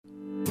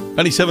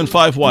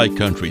97.5 Y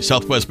Country,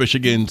 Southwest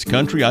Michigan's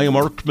Country. I am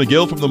Mark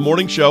McGill from The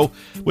Morning Show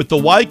with the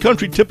Y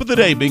Country tip of the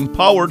day being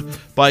powered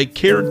by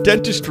Care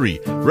Dentistry,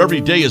 where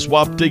every day is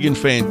whopping and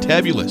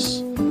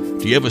fantabulous.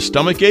 Do you have a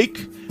stomach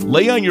ache?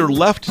 Lay on your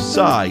left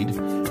side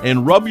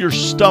and rub your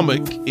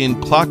stomach in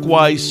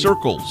clockwise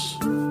circles.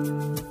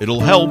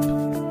 It'll help,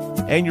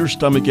 and your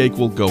stomach ache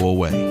will go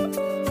away.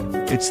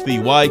 It's the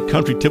Y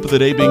Country tip of the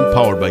day being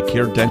powered by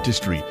Care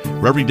Dentistry,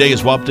 where every day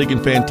is whopping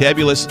and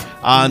fantabulous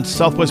on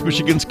Southwest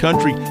Michigan's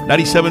Country,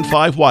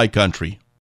 97.5 Y Country.